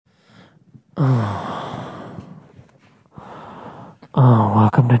Oh,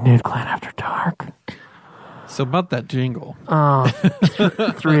 welcome to Nude Clan After Dark. So about that jingle.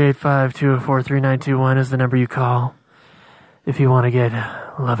 385-204-3921 is the number you call if you want to get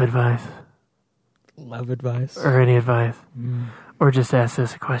love advice. Love advice? Or any advice. Or just ask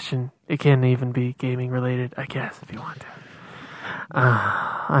us a question. It can even be gaming related, I guess, if you want to.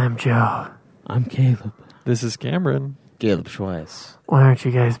 I'm Joe. I'm Caleb. This is Cameron. Caleb Schweiss. Why aren't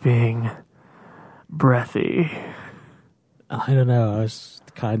you guys being breathy? I don't know. I was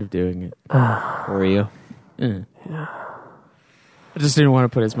kind of doing it. Were you? Yeah. I just didn't want to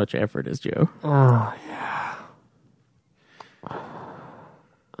put as much effort as Joe. Oh, yeah.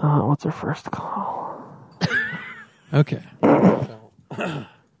 What's our first call? Okay. We're going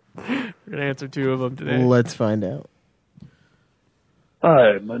to answer two of them today. Let's find out.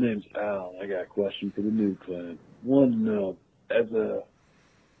 Hi, my name's Al. I got a question for the Nude Clan. Wanted to know, as a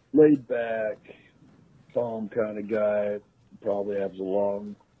laid-back, calm kind of guy, probably has a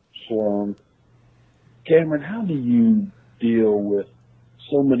long slung. Cameron, how do you deal with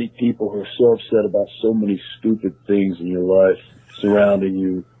so many people who are so upset about so many stupid things in your life surrounding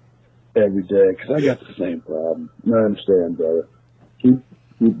you every day? Because I got the same problem. I understand, brother. Keep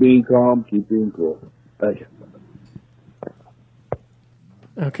being calm, keep being cool. Thank you.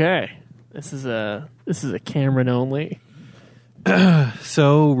 Okay. This is a Cameron only.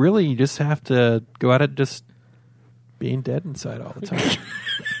 So really, you just have to go at it just being dead inside all the time.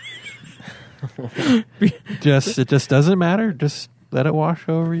 It just doesn't matter. Just let it wash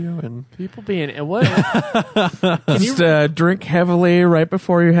over you, and People being what? Just drink heavily right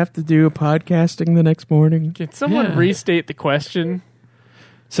before you have to do podcasting the next morning. Can someone Yeah. restate the question?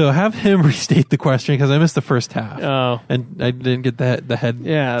 so have him restate the question because I missed the first half. Oh. And I didn't get the head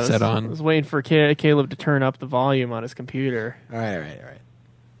set I on. was waiting for Caleb to turn up the volume on his computer. All right.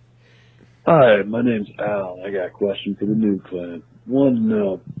 Hi, my name's Al. I got a question for the Nude Clan. Wanted to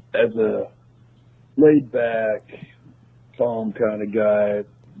know, as a laid-back, calm kind of guy,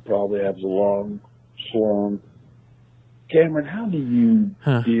 probably has a long slung. Cameron, how do you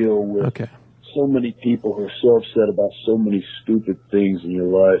deal with so many people who are so upset about so many stupid things in your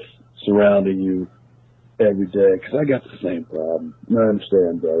life surrounding you every day? Because I got the same problem. I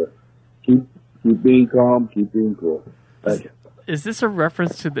understand, brother. Keep being calm, keep being cool. Thank you. Is this a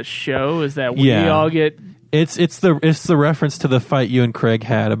reference to the show? Is that we Yeah. all get... It's the reference to the fight you and Craig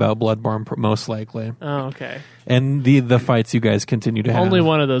had about Bloodborne, most likely, Oh, okay. and the fights you guys continue to have. Only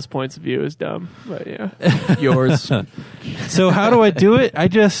one of those points of view is dumb, but yeah. Yours. So how do I do it? I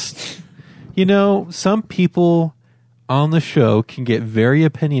just, some people on the show can get very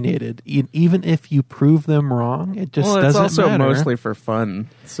opinionated, even if you prove them wrong. It just Well, it's doesn't also matter. mostly for fun,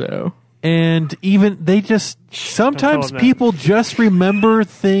 so... And even they just sometimes them that. people just remember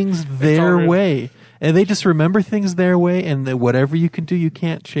things their all way, and they just remember things their way, and whatever you can do, you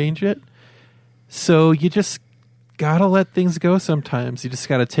can't change it. So you just gotta let things go. Sometimes you just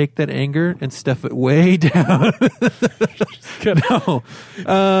gotta take that anger and stuff it way down.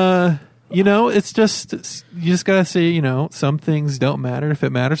 No, it's just you just gotta say, some things don't matter. If it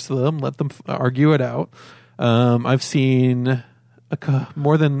matters to them, let them argue it out. I've seen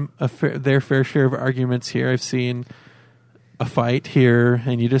more than their fair share of arguments here. I've seen a fight here,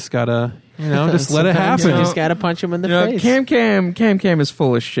 and you just gotta, just let it happen. You just gotta punch him in the face. Cam is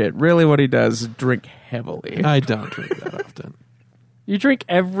full of shit. Really, what he does is drink heavily. I don't drink that often. You drink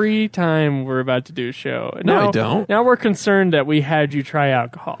every time we're about to do a show. No, I don't. Now we're concerned that we had you try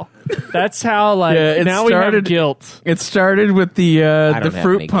alcohol. That's how, it now we have started- guilt. It started with the don't have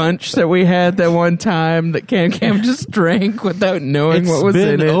fruit any punch that we had that one time that Cam just drank without knowing what was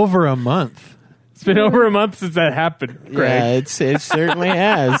been in it. over a month. It's been over a month since that happened, Greg. Yeah, it certainly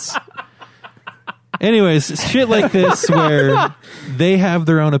has. Anyways, shit like this where they have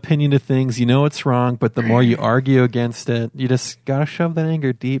their own opinion of things, it's wrong, but the more you argue against it, you just gotta shove that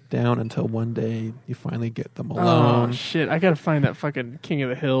anger deep down until one day you finally get them alone. Oh, shit. I gotta find that fucking King of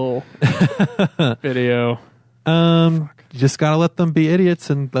the Hill video. You just gotta let them be idiots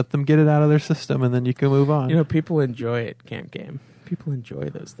and let them get it out of their system, and then you can move on. People enjoy it, Cam. People enjoy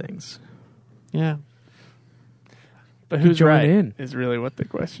those things. Yeah. But who's join right in. is really what the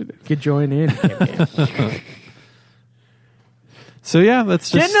question is. Could join in, Cam. So yeah, that's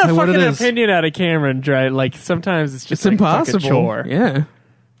just Getting a what it fucking is. opinion out of Cameron, right? Like sometimes it's just It's like impossible. fucking chore. Yeah.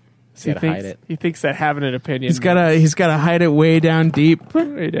 So Gotta hide it. He thinks that having an opinion He's gotta hide it way down deep.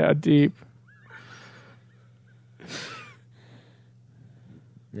 way down deep.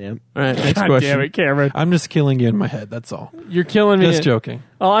 Yep. All right, next God question. damn it, Cameron. I'm just killing you in my head. That's all. You're killing me. Just joking.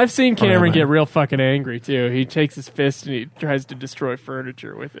 Oh, I've seen Cameron am I? get real fucking angry, too. He takes his fist and he tries to destroy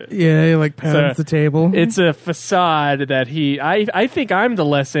furniture with it. Yeah, he like pounds the table. It's a facade that I think I'm the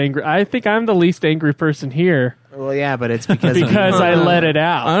less angry. I think I'm the least angry person here Well, yeah, but it's because I let it I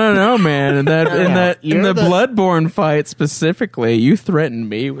out. don't know, man. In the You're the- Bloodborne fight specifically, you threatened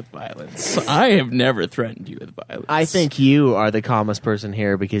me with violence. I have never threatened you with violence. I think you are the calmest person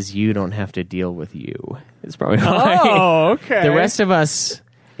here because you don't have to deal with you. It's probably why. Oh, okay. The rest of us,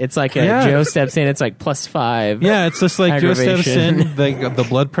 it's like Joe steps in, it's like +5. Yeah, it's just like Joe steps Aggravation. in, the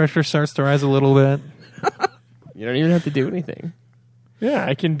blood pressure starts to rise a little bit. You don't even have to do anything. Yeah,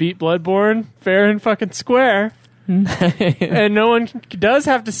 I can beat Bloodborne fair and fucking square. And no one does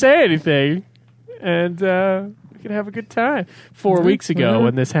have to say anything. And we can have a good time. 4 weeks ago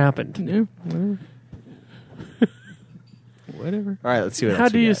when this happened. Yeah, whatever. All right, let's see what How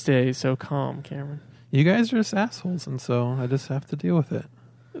else do we you got. stay so calm, Cameron? You guys are just assholes, and so I just have to deal with it.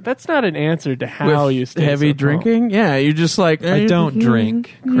 That's not an answer to how With you stay heavy so calm. drinking? Yeah, you're just like I don't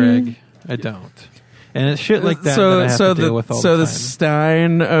drink, Craig. I don't. And it's shit like that that I have to deal with all the the time.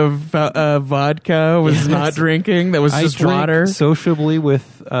 stein of vodka was not drinking. That was I just drink water sociably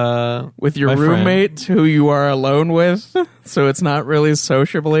with your my friend. roommate who you are alone with. So it's not really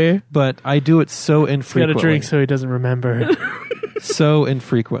sociably. But I do it so He's got to infrequently. drink so he doesn't remember. So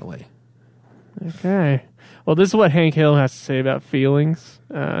infrequently. Okay. Well, this is what Hank Hill has to say about feelings.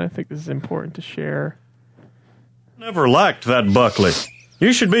 I think this is important to share. Never liked that Buckley.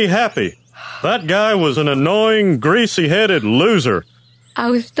 You should be happy. That guy was an annoying, greasy-headed loser. I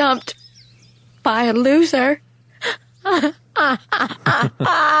was dumped by a loser.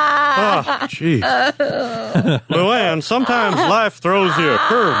 Ah, jeez. Luann, sometimes life throws you a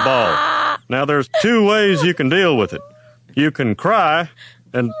curveball. Now, there's 2 ways you can deal with it. You can cry,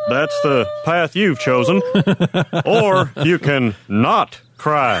 and that's the path you've chosen. Or you can not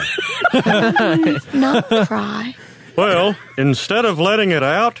cry. Not cry. Well, instead of letting it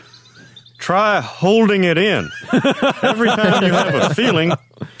out, try holding it in. Every time you have a feeling,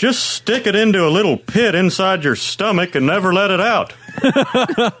 just stick it into a little pit inside your stomach and never let it out.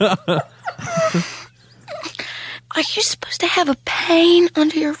 Are you supposed to have a pain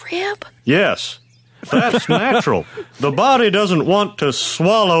under your rib? Yes, that's natural. The body doesn't want to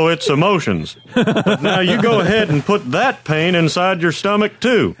swallow its emotions. But now you go ahead and put that pain inside your stomach,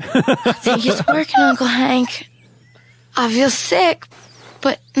 too. I think it's working, Uncle Hank. I feel sick,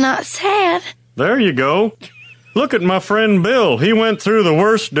 but not sad. There you go. Look at my friend Bill. He went through the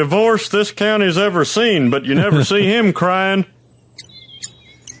worst divorce this county's ever seen, but you never see him crying.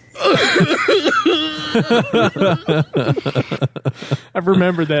 I've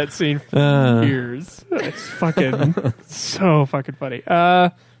remembered that scene for years. It's fucking so fucking funny.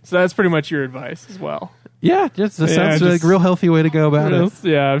 So that's pretty much your advice as well. Yeah, that sounds like just- a real healthy way to go about it.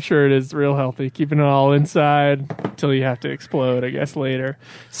 Yeah, I'm sure it is real healthy. Keeping it all inside until you have to explode, I guess, later.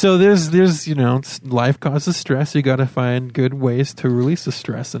 So there's life causes stress. You got to find good ways to release the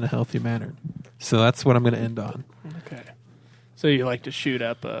stress in a healthy manner. So that's what I'm going to end on. Okay. So you like to shoot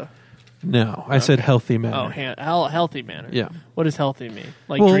up a No, I said healthy manner. healthy manner. Yeah. What does healthy mean?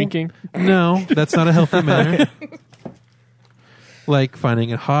 Like Well, drinking? No, that's not a healthy manner. Like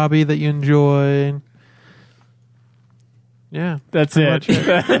finding a hobby that you enjoy. Yeah, That's pretty it. much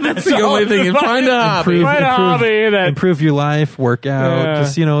That's the only thing. You find a hobby. Find a hobby that improve your life, work out, Yeah.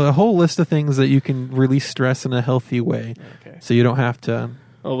 just a whole list of things that you can release stress in a healthy way. Okay. So you don't have to.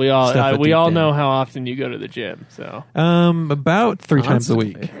 Well, we Stuff all it we deep all down. know how often you go to the gym, so About 3 times a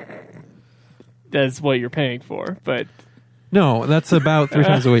week. that's what you're paying for. But No, that's about 3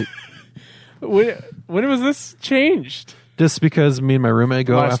 times a week. when was this changed? Just because me and my roommate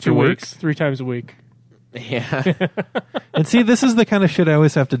go Last after 2 work. weeks, 3 times a week. Yeah. And see, this is the kind of shit I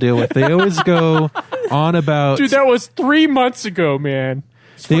always have to deal with. They always go on about. Dude, that was 3 months ago, man.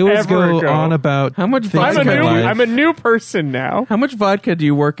 they always forever go ago. on about. How much things vodka in my life. I'm a new person now. How much vodka do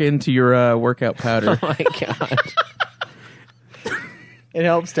you work into your workout powder? Oh, my God. It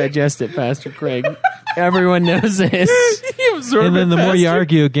helps digest it faster, Craig. Everyone knows this. You absorb And then it the more you faster.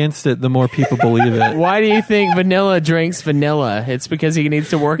 argue against it, the more people believe it. Why do you think Vanilla drinks vanilla? It's because he needs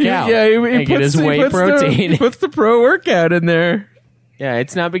to work out. Yeah, and get his whey he protein. puts the pro workout in there. Yeah,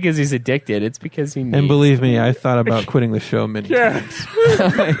 it's not because he's addicted. It's because he needs. And believe me, I thought about quitting the show many times.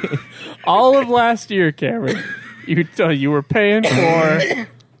 Yeah. All of last year, Cameron, you were paying for a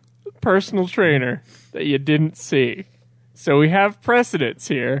personal trainer that you didn't see. So we have precedents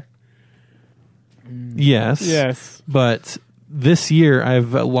here. Yes. Yes. But this year,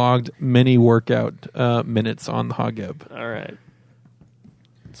 I've logged many workout minutes on the Hogeb. All right.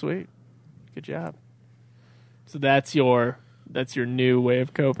 sweet. Good job. So that's your new way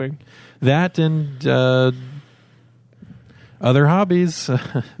of coping. That and other hobbies.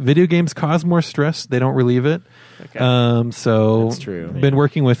 Video games cause more stress. They don't relieve it. Okay. So That's true. Been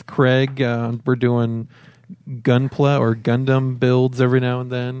working with Craig. We're doing Gunpla or Gundam builds every now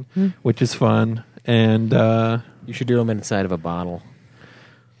and then, which is fun. And You should do them inside of a bottle.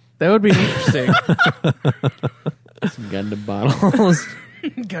 That would be interesting. Some Gundam bottles.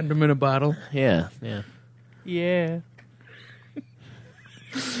 Gundam in a bottle. Yeah. Yeah. You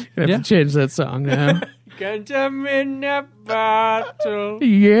have to change that song now. Gundam in a bottle.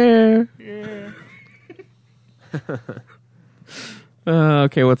 Yeah. Yeah.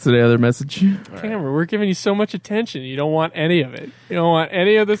 Okay, what's the other message? Cameron, we're giving you so much attention. You don't want any of it. You don't want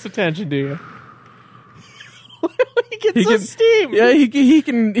any of this attention, do you? He gets steam. Yeah, he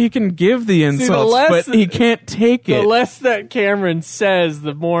can give the insults, less but he can't take The it. less that Cameron says,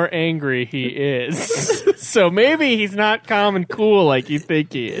 the more angry he is. So maybe he's not calm and cool like you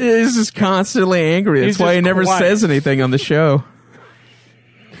think he is. He's just constantly angry. That's He's why he just never quiet. says anything on the show.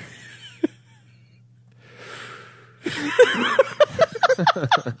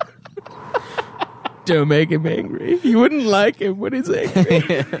 Don't make him angry. You wouldn't like him when he's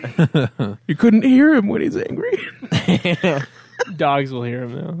angry. You couldn't hear him when he's angry. Dogs will hear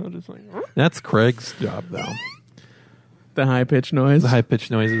him though. They'll just like, that's Craig's job, though. The high pitched noise. The high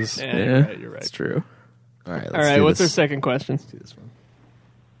pitched noises. yeah, you're right. It's true. All right. All right, what's our second question? do this one.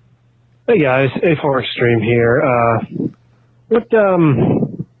 Hey guys, A4 Extreme here. What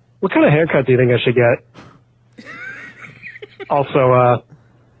kind of haircut do you think I should get? Also,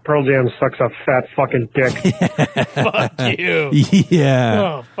 Pearl Jam sucks a fat fucking dick. Fuck you. Yeah.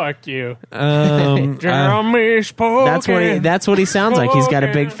 Oh, fuck you. That's what he sounds like. He's got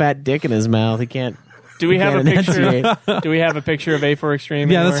a big fat dick in his mouth. He can't. Do we have a can't picture? enunciate. Do we have a picture of A4 Extreme?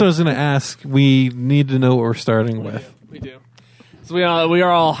 Yeah, anywhere? that's what I was going to ask. We need to know what we're starting with. We do. So we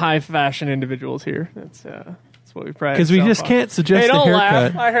are all high fashion individuals here. That's what we pride. Because we ourselves just on. can't suggest Hey, a don't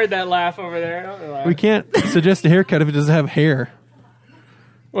haircut. laugh. I heard that laugh over there. Don't laugh. We can't suggest a haircut if it doesn't have hair.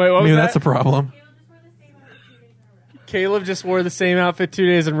 Wait, what I was mean, that? that's a problem. Caleb just wore the same outfit 2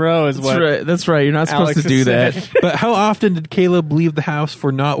 days in a row. Is what? That's right. You're not supposed Alex to do has that. said. But how often did Caleb leave the house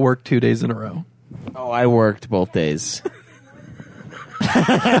for not work 2 days in a row? Oh, I worked both days.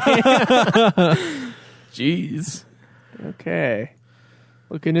 Jeez. Okay.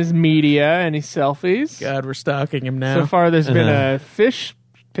 Look in his media. Any selfies? God, we're stalking him now. So far, there's been a fish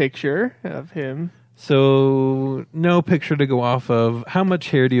picture of him. So, no picture to go off of. How much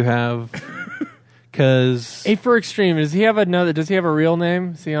hair do you have? Because A4 Extreme. Does he have another? Does he have a real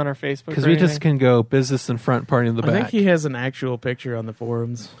name? Is he on our Facebook? we just can go business in front, party in the I back. think he has an actual picture on the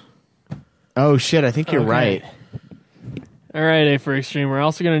forums. Oh shit! I think you're Okay. right. All right, A4 Extreme. We're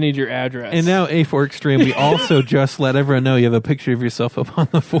also going to need your address. And now A4 Extreme, we also just let everyone know you have a picture of yourself up on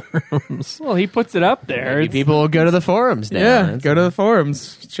the forums. well, he puts it up there. Maybe people will go to the forums now. Yeah, That's- go to the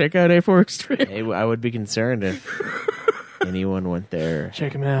forums. Check out A4 Extreme. Hey, I would be concerned if anyone went there.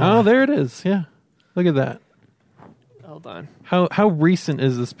 Check him out. Oh, there it is. Yeah. Look at that. Hold on. How recent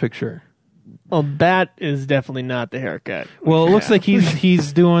is this picture? Well, that is definitely not the haircut. Well, it looks like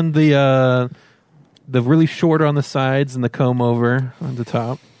he's doing the really short on the sides and the comb over on the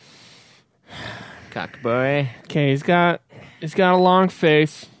top. Cock boy. Okay, he's got a long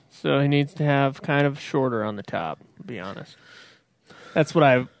face, so he needs to have kind of shorter on the top. To be honest, that's what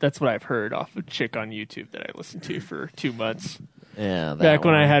I've heard off a chick on YouTube that I listened to for 2 months. Yeah, that Back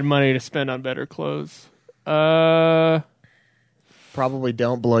when one. I had money to spend on better clothes. Probably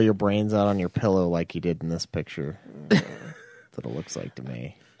don't blow your brains out on your pillow like you did in this picture. That's what it looks like to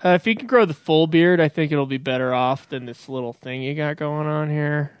me. If you can grow the full beard, I think it'll be better off than this little thing you got going on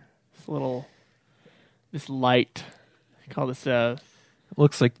here. This light. I call this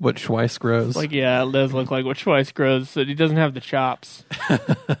Looks like what Schweiss grows. it does look like what Schweiss grows. So he doesn't have the chops.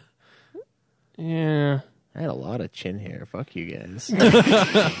 Yeah. I had a lot of chin hair. Fuck you guys.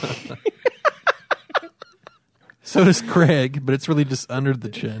 So does Craig, but it's really just under the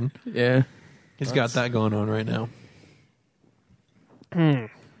chin. Yeah. He's got that going on right now.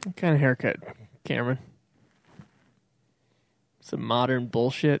 What kind of haircut, Cameron? Some modern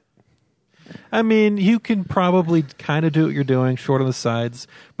bullshit. I mean, you can probably kind of do what you're doing, short on the sides,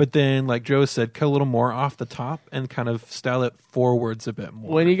 but then, like Joe said, cut a little more off the top and kind of style it forwards a bit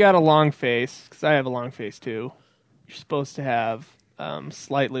more. When you got a long face, because I have a long face too, you're supposed to have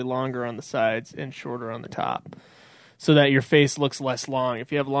slightly longer on the sides and shorter on the top, so that your face looks less long.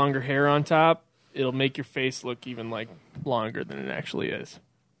 If you have longer hair on top, it'll make your face look even like longer than it actually is.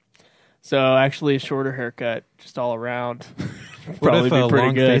 So actually, a shorter haircut, just all around. What Probably if be a pretty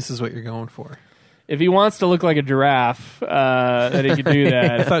long good. face is what you're going for? If he wants to look like a giraffe, then he could do I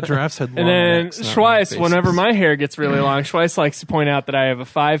that. thought giraffes had long And then necks, not long Schweiss, faces. whenever my hair gets really long, Schweiss likes to point out that I have a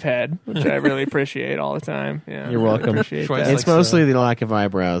 5 head, which I really appreciate all the time. Yeah, You're welcome. Appreciate Schweiss that. It's mostly the lack of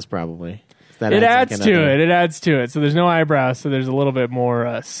eyebrows, probably. That It adds like to another- it. It adds to it. So there's no eyebrows, so there's a little bit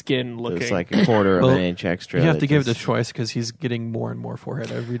more skin looking. It's like a quarter of Well, an inch extra. You have to that give it to just- Schweiss because he's getting more and more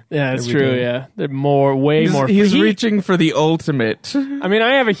forehead every. yeah, that's every true. day. Yeah, they're way more. He's he- reaching for the ultimate. I mean,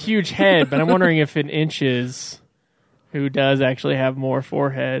 I have a huge head, but I'm wondering if in inches, who does actually have more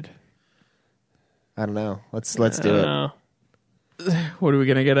forehead? I don't know. Let's do I it. don't know. What are we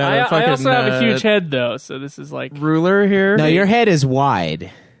gonna get out of I fucking? also have a huge head though, so this is like ruler here. No, your head is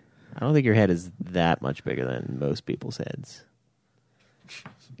wide. I don't think your head is that much bigger than most people's heads.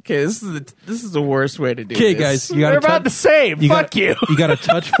 Okay, this is the worst way to do. Okay, this. guys, you they're got about the same. Fuck you. You got to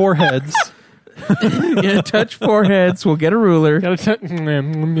touch foreheads. Yeah, touch foreheads. We'll get a ruler. Gotta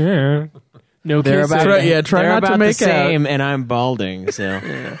no They're kissing. about, Try they're not to about make the out. same, and I'm balding. So,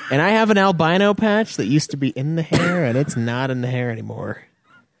 and I have an albino patch that used to be in the hair, and it's not in the hair anymore.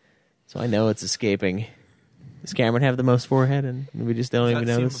 So I know it's escaping. Does Cameron have the most forehead, and we just don't even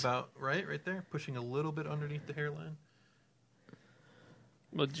know this? About right there, pushing a little bit underneath the hairline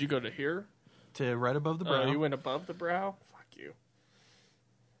Well, did you go to here? to right above the brow. Oh, you went above the brow? Fuck you.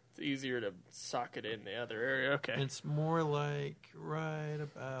 It's easier to sock it in the other area. Okay. It's more like right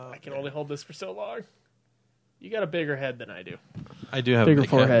about. I can only hold this for so long. You got a bigger head than I do. I do have Bigger a big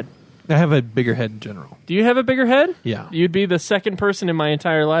forehead. Head. I have a bigger head in general. Do you have a bigger head? Yeah, You'd be the second person in my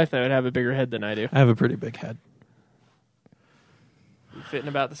entire life that would have a bigger head than I do. I have a pretty big head. You fitting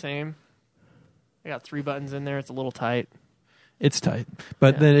about the same. I got 3 buttons in there. It's a little tight. It's tight,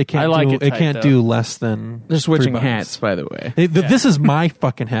 but Yeah. then it can't. I like do, it it tight, can't though. do less than. They're 3 switching buttons. hats, by the way. This is my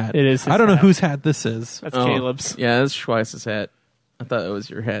fucking hat. It is his I don't know hat. whose hat this is. That's Oh, Caleb's. Yeah, that's Schweiss's hat. I thought it was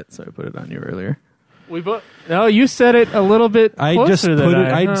your hat, so I put it on you earlier. No, you said it a little bit I closer just put than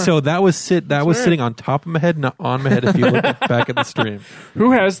it. I. Huh. So that was weird. sitting on top of my head, not on my head. If you look back at the stream,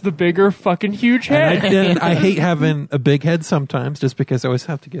 Who has the bigger fucking huge and head? I hate having a big head sometimes, just because I always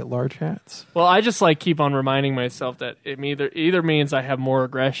have to get large hats. Well, I just keep on reminding myself that it either means I have more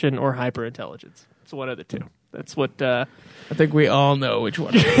aggression or hyper intelligence. It's one of the two. That's what. I think we all know which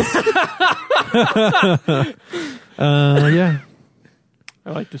one it is. Yeah.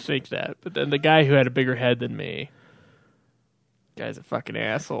 I like to think that, but then the guy who had a bigger head than me, guy's a fucking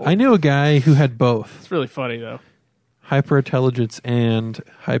asshole. I knew a guy who had both It's really funny though. hyperintelligence and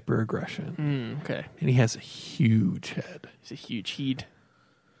hyperaggression, Okay, and he has a huge head. he's a huge heat.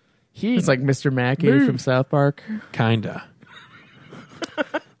 It's like Mr. Mackey from South Park. Kinda.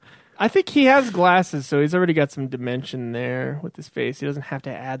 I think he has glasses, so he's already got some dimension there with his face. He doesn't have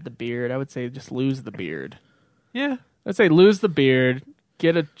to add the beard. I would say just lose the beard. Yeah. I'd say lose the beard,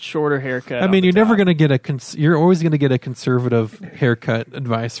 get a shorter haircut. I mean, you're never going to get you're always going to get a conservative haircut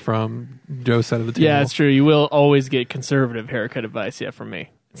advice from Joe's side of the table. Yeah, it's true. You will always get conservative haircut advice. Yeah, from me.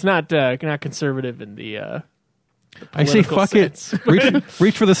 It's not conservative in the. I say political fuck sense. it.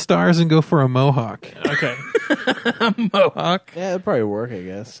 Reach for the stars and go for a mohawk. Okay. Mohawk. Yeah, it'd probably work, I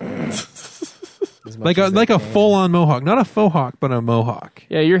guess. As much Like as they a can. full on mohawk, not a faux hawk, but a mohawk.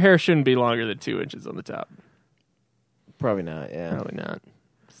 Yeah, your hair shouldn't be longer than 2 inches on the top. Probably not. Yeah. Probably not.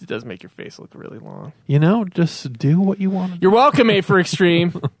 It does make your face look really long. You know, just do what you want to do. You're welcome, A for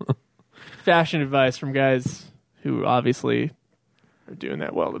Extreme. Fashion advice from guys who obviously are doing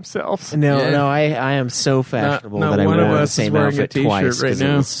that well themselves. No, I am so fashionable not that I one wore of the us is same wearing a outfit t-shirt twice right because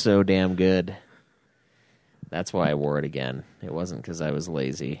now. it was so damn good. That's why I wore it again. It wasn't because I was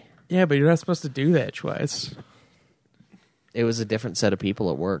lazy. Yeah, but you're not supposed to do that twice. It was a different set of people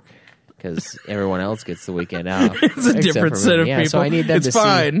at work because everyone else gets the weekend off. It's a different set of people. So I need them it's to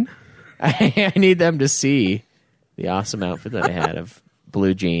fine. see. I need them to see the awesome outfit that I had of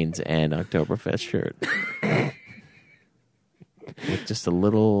blue jeans and Oktoberfest shirt. With just a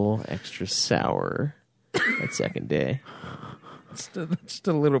little extra sour that second day. Just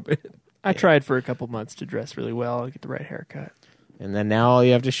a little bit. I tried for a couple months to dress really well and get the right haircut. And then now all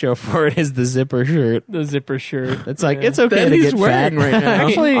you have to show for it is the zipper shirt. The zipper shirt. It's like, Yeah. it's okay That to he's get wearing fat. right now.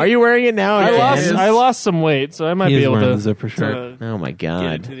 Actually, Are you wearing it now? again? I lost some weight, so I might He be is able wearing to, the zipper shirt. to Oh my get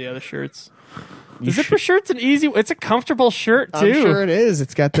god! into the other shirts. The zipper shirt's it's a comfortable shirt too. I'm sure it is.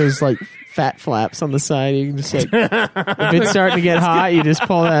 It's got those like fat flaps on the side. You can just like, if it's starting to get hot, you just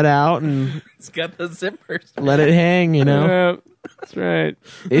pull that out and It's got the zippers. let it hang. You know, Yeah, that's right.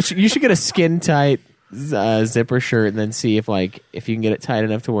 you should get a skin tight zipper shirt and then see if you can get it tight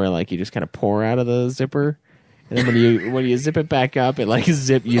enough to where like you just kind of pour out of the zipper, and then when you zip it back up, it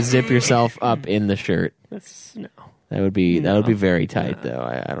you zip yourself up in the shirt. That's no. That would be very tight, though.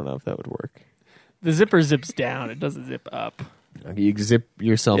 I don't know if that would work. The zipper zips down. It doesn't zip up. You zip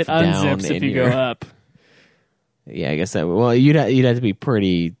yourself It down. unzips if you go up. Yeah, I guess that would. Well, you'd have to be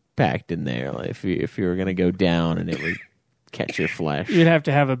pretty packed in there like, if you were going to go down and it would catch your flesh. You'd have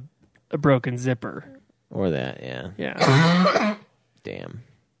to have a broken zipper. Or that, yeah. Yeah. Damn.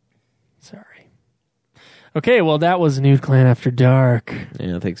 Sorry. Okay, well, that was Nude Clan After Dark.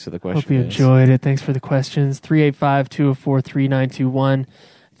 Yeah, thanks for the question. Hope you enjoyed it. Thanks for the questions. 385-204-3921.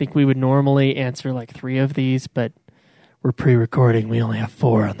 I think we would normally answer like 3 of these, but we're pre-recording. We only have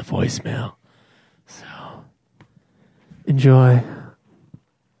 4 on the voicemail. So, enjoy.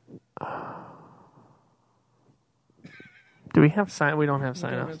 Do we have sign? We don't have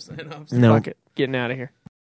sign-offs. No. Fuck it. Getting out of here.